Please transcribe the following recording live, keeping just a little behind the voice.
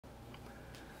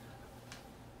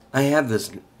I have this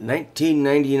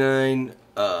 1999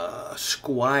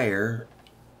 Squier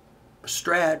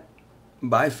Strat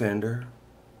by Fender.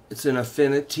 It's an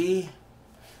Affinity,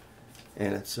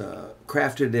 and it's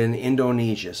crafted in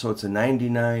Indonesia. So it's a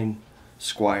 99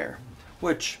 Squier,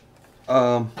 which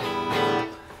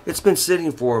it's been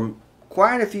sitting for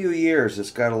quite a few years.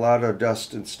 It's got a lot of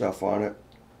dust and stuff on it.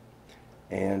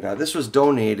 And this was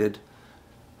donated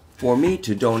for me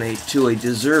to donate to a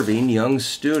deserving young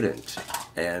student.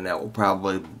 And that will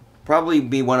probably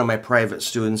be one of my private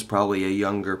students, probably a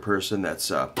younger person that's,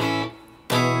 you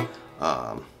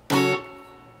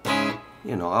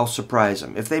know, I'll surprise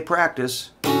them. If they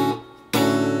practice, they're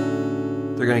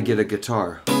going to get a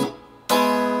guitar.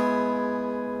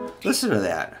 Listen to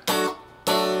that.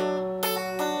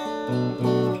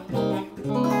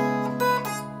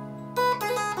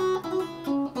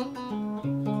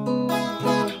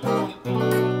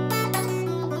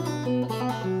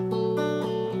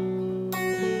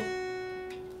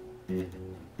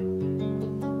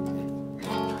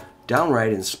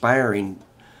 Downright inspiring,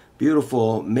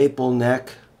 beautiful maple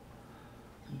neck,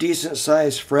 decent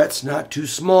sized frets, not too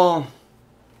small.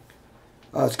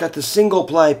 It's got the single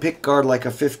ply pick guard like a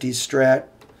 50s Strat,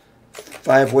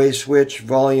 5-way switch,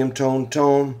 volume, tone,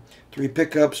 tone, 3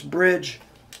 pickups, bridge,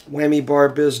 whammy bar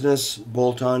business,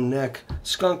 bolt on neck,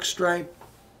 skunk stripe,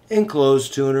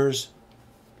 enclosed tuners,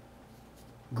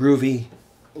 groovy,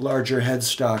 larger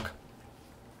headstock.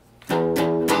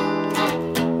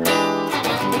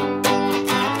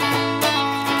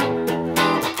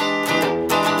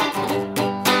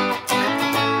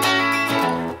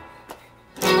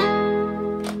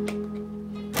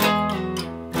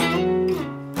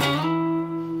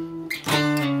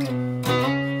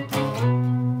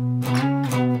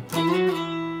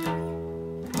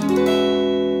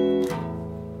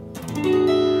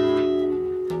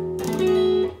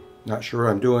 Not sure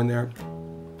what I'm doing there.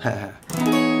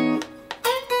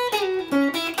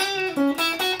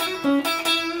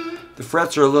 The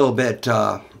frets are a little bit,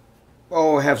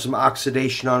 have some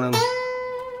oxidation on them.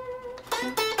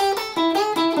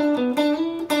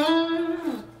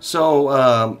 So,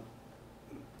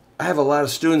 I have a lot of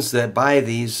students that buy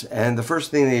these, and the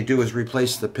first thing they do is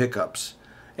replace the pickups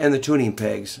and the tuning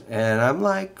pegs. And I'm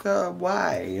like,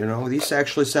 why? You know, these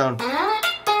actually sound...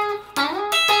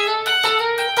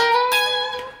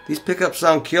 These pickups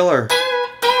sound killer.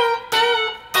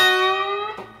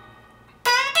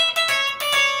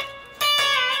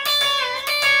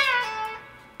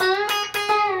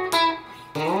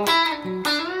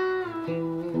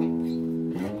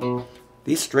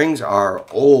 These strings are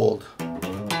old.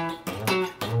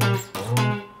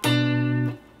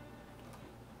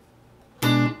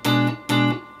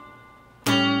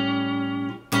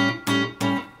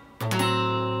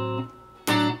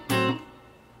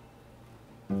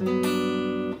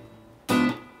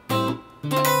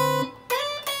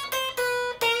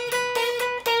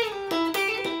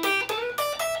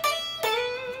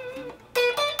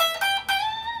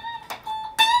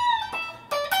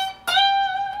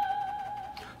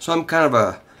 So I'm kind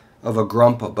of a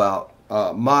grump about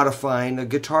modifying a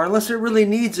guitar unless it really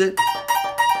needs it.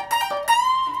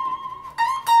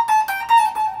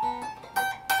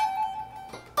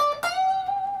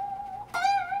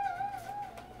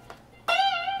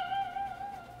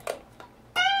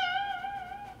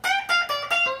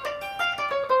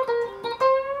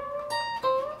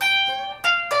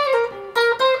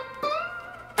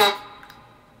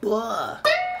 Blah.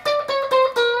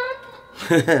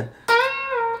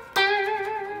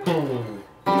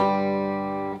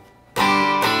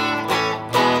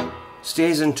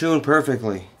 Stays in tune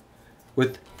perfectly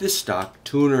with this stock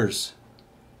tuners.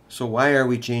 So why are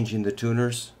we changing the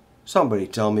tuners? Somebody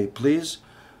tell me, please.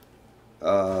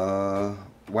 Why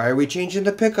are we changing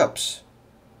the pickups?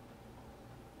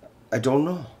 I don't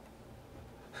know.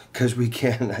 Because we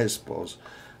can, I suppose.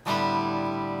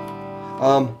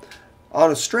 On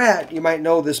a Strat, you might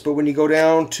know this, but when you go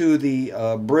down to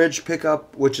the bridge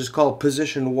pickup, which is called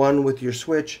position 1 with your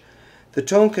switch, the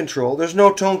tone control, there's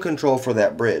no tone control for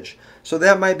that bridge. So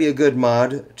that might be a good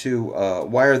mod to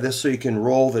wire this so you can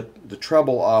roll the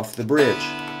treble off the bridge.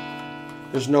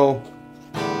 There's no,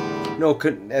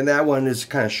 and that one is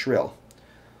kind of shrill.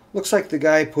 Looks like the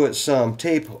guy put some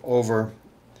tape over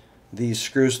these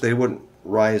screws so they wouldn't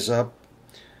rise up.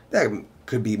 That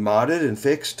could be modded and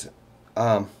fixed.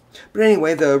 But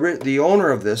anyway, the owner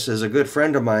of this is a good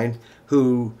friend of mine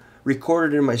who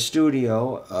recorded in my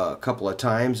studio a couple of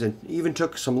times and even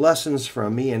took some lessons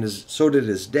from me, and so did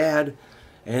his dad,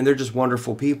 and they're just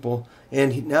wonderful people.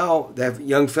 And now that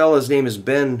young fella's name is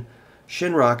Ben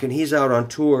Shinrock, and he's out on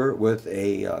tour with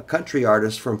a country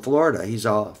artist from Florida. He's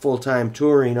a full-time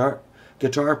touring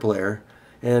guitar player,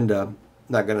 and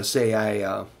not going to say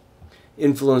I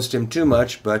influenced him too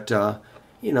much, but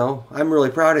you know, I'm really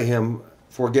proud of him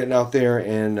for getting out there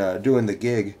and doing the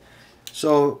gig.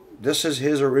 So this is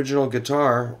his original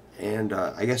guitar, and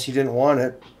I guess he didn't want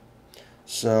it.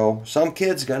 So some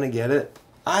kid's gonna get it.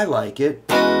 I like it.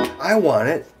 I want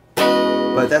it.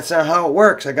 But that's not how it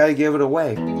works. I gotta give it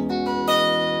away.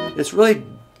 It's really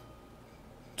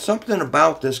something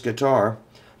about this guitar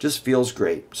just feels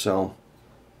great. So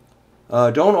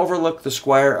don't overlook the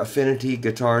Squier Affinity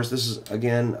guitars. This is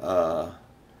again a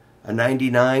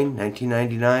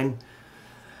 1999.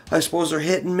 I suppose they're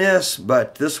hit and miss,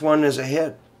 but this one is a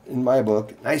hit in my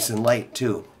book. Nice and light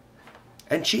too.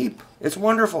 And cheap. It's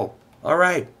wonderful. All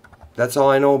right. That's all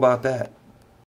I know about that.